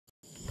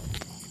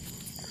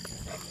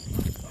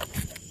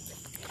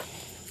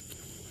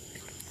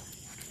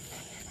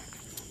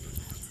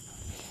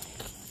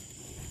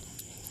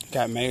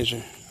Got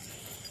Major.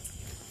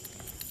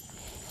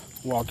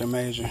 Walking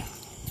Major.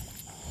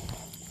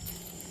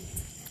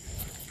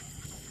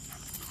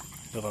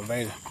 Little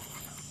Vader.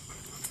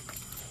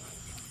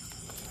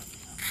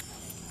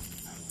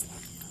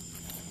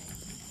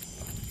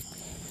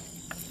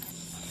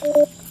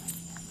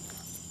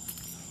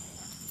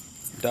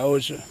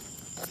 Doja.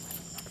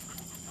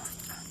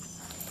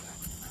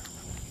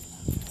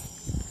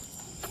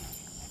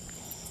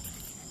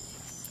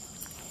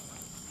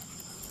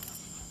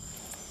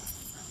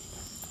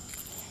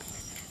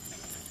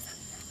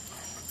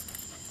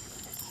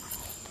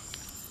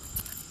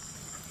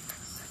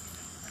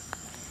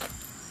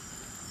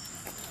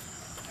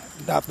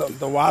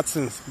 The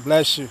Watsons,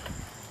 bless you.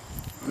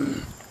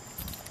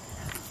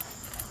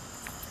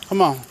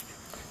 Come on.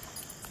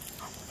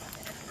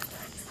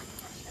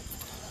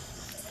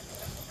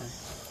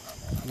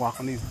 Walk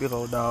on these big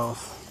old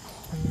dogs.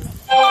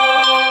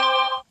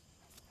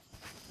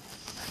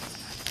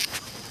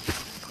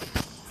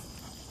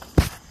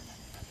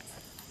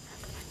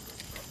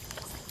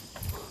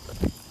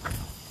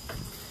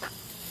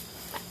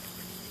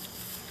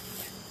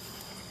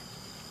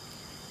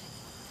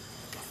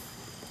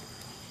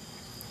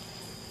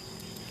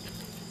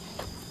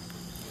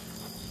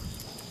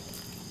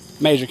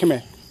 Major, come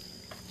here.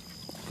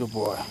 Good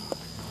boy.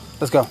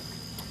 Let's go.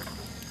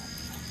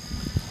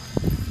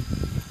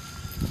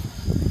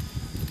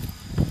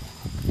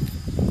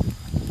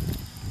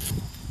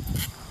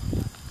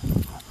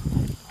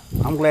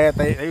 I'm glad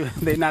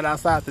they not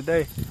outside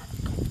today.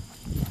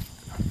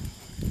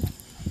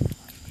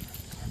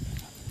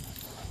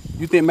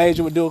 You think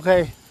Major would do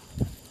okay?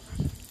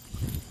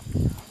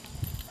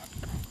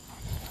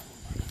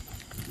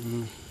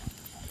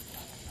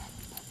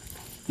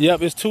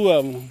 Yep, it's two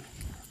of them.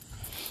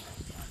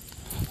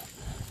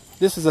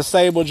 This is a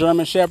sable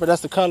German Shepherd.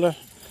 That's the color,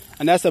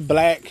 and that's a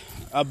black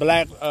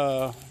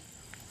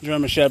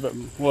German Shepherd.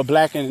 Well,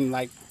 black and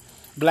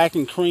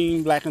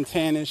cream, black and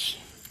tannish.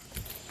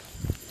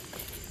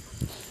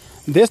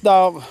 This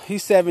dog,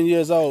 he's 7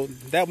 years old.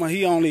 That one,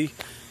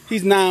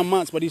 he's 9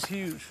 months, but he's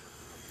huge.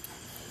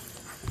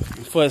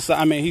 He's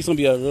gonna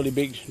be a really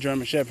big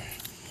German Shepherd.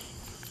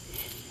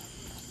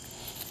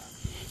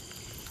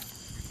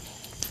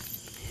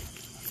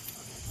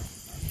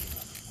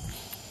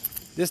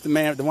 This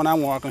the one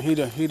I'm walking. He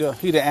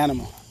the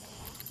animal.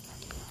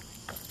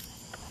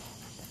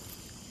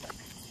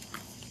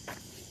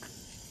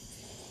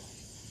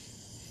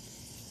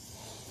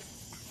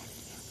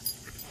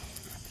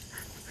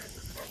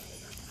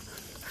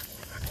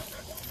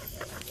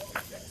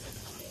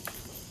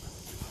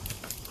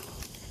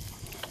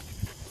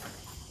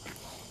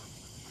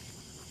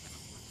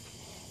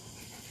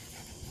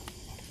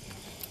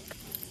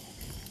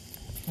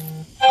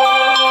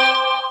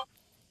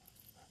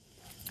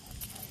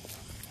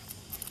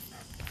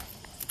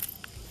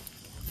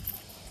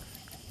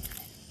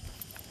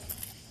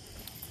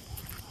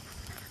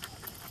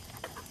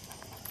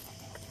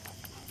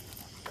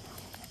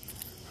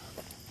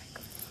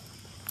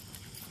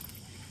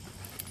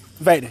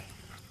 Vader.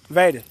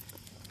 Vader.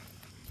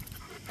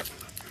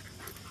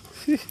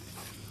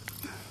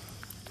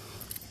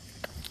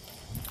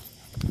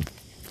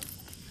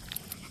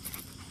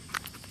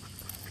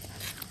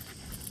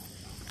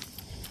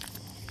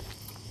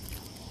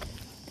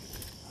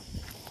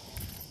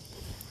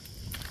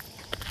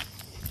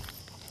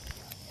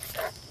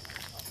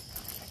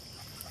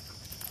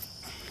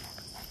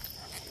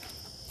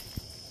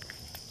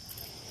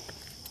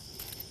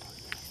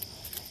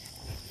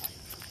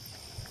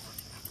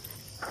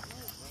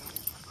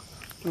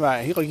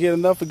 Right, he gonna get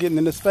enough for getting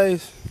in his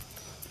face.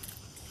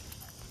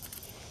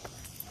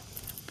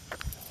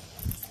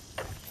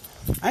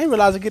 I didn't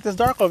realize it get this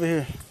dark over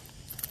here.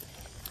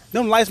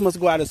 Them lights must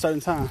go out at a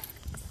certain time.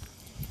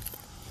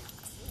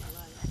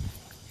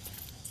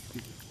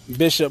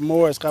 Bishop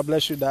Morris, God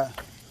bless you,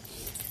 Doc.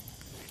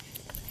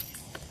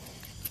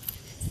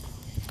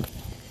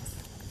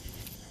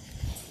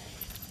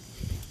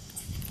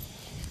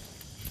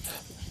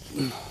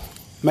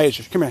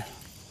 Major, come here.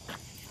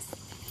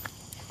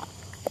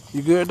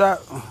 You good, Doc?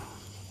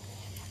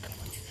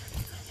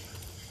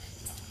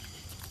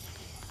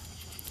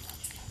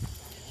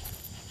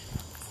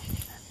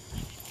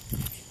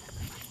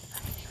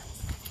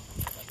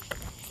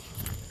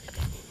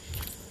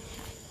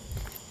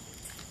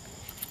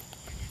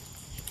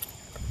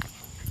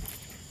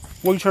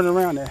 Where you turning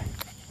around at?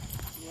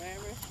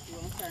 Wherever. You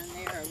want to turn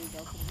there or we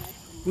go to the next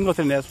one? We can go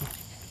to the next one.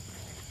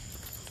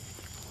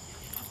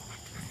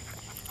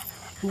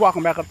 You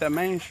walking back up that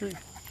main street?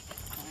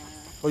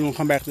 Or you want to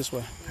come back this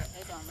way? Yeah,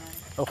 it don't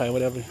matter. Okay,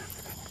 whatever.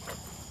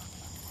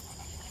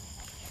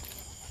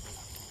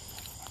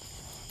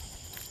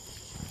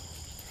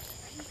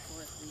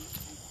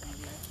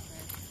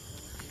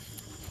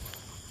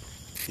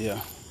 Yeah.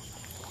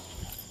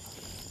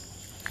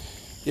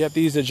 Yep,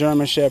 these are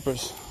German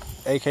Shepherds.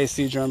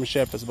 AKC German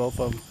Shepherds, both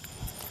of them.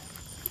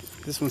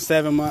 This one's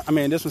 7 months.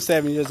 This one's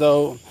 7 years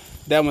old.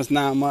 That one's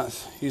 9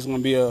 months. He's gonna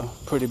be a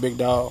pretty big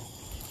dog.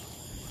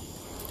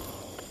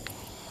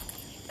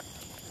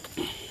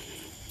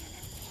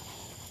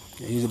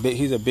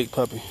 He's a big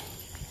puppy.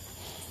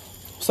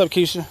 What's up,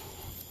 Keisha?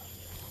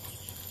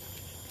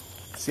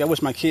 See, I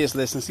wish my kids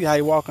listen. See how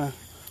he walking?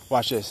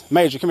 Watch this.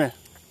 Major, come here.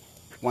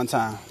 One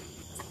time.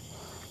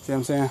 See what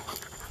I'm saying?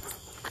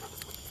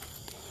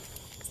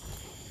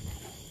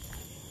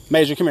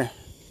 Major, come here.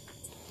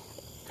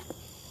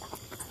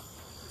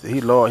 See,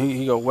 he loyal.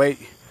 He go wait.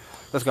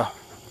 Let's go.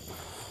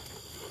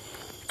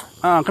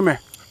 Come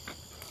here.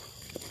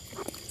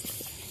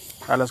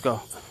 All right, let's go.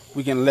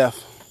 We getting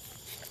left.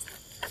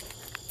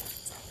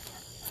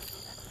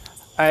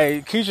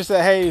 Hey, Keisha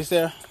said, hey,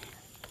 Sarah.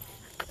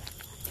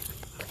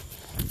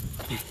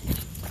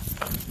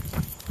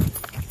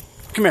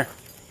 Come here.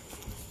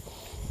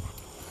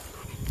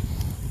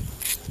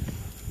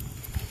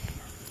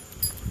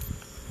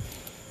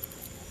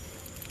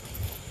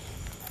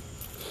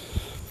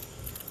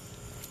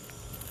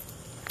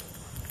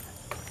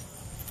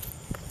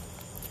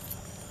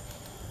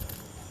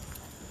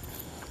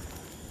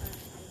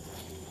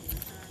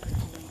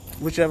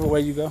 Whichever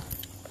way you go,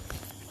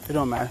 it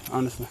don't matter,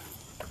 honestly.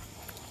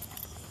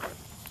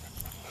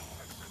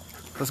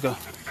 Let's go.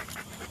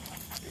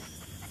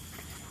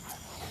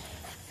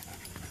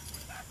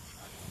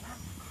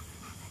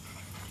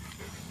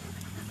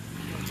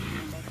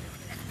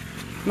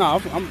 No,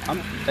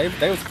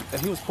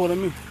 he was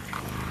pulling me.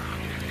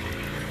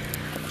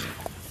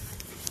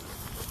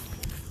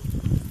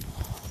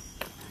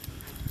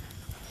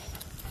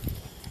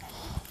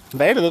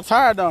 Vader look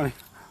tired, don't he?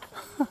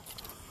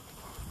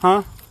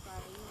 Huh?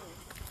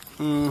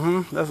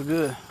 Mm-hmm, that's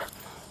good.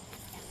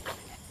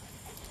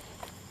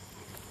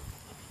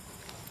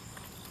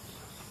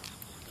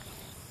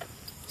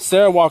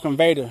 Sarah walking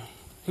Vader.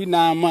 He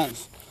 9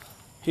 months.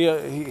 He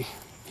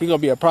gonna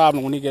be a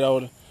problem when he get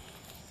older.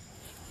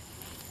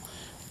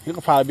 He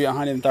could probably be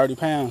 130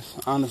 pounds,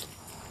 honestly.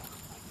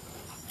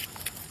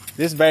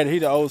 This Vader, he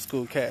the old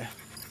school cat.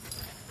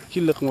 He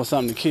looking for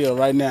something to kill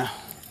right now.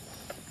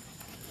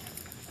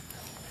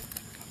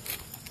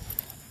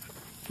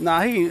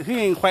 Nah, he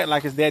ain't quite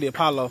like his daddy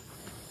Apollo.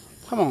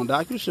 Come on,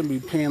 Doc. You shouldn't be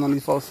peeing on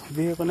these folks'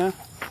 vehicle now.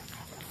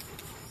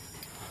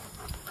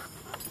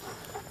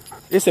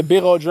 It's a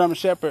big old German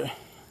Shepherd.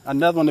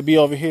 Another one to be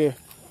over here.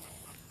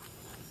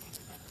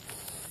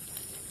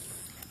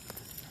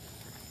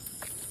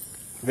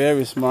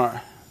 Very smart.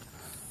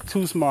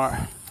 Too smart.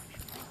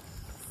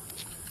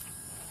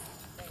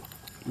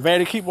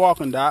 Vader, keep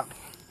walking, Doc.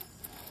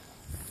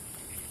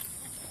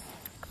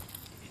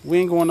 We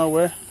ain't going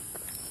nowhere.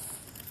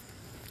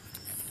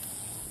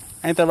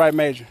 Ain't that right,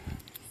 Major?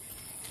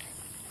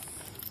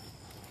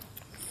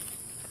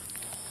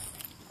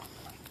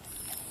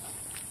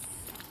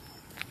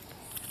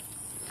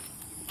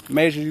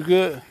 Major, you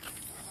good?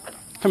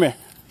 Come here.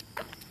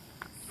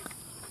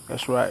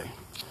 That's right.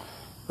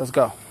 Let's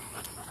go.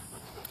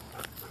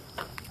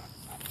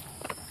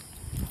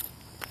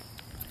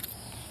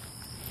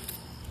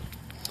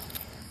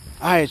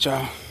 All right,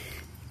 y'all.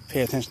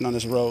 Pay attention on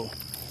this road.